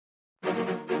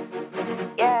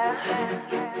You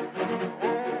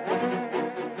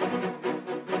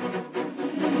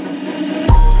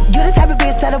the type of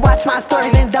bitch that'll watch my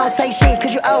stories and don't say shit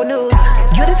cause you old news.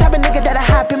 You the type of nigga that'll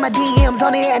hop in my DMs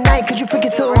on the air at night cause you freaking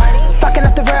too. Fucking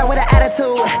up the world with an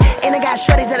attitude, and I got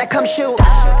shorties that'll come shoot.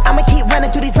 I'ma keep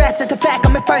running through these rats, it's a fact,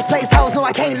 I'm in first place, hoes know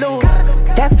I can't lose.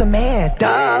 That's the man,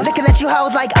 duh. Looking at you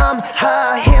hoes like I'm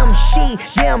her, him, she,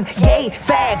 them, yay,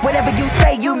 fag. Whatever you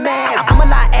say, you mad. I'm a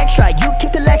lot extra, you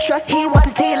keep the lecture. He wants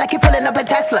his tea like he pulling up a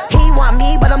Tesla. He want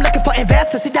me, but I'm looking for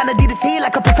investors. Sit down and DDT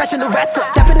like a professional wrestler.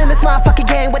 Stepping in this motherfucking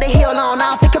game with a heel on.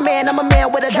 I'll take a man, I'm a man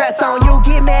with a dress on. You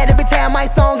get mad every time my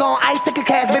song on. I took a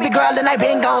class, baby girl, and I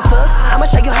been gone, sus. I'ma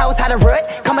show you hoes how to root.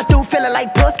 Coming through feeling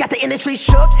like puss, got the industry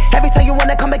shook. Every time you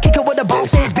wanna come and kick it with a boss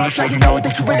bitch, now you know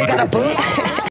that you really got a book.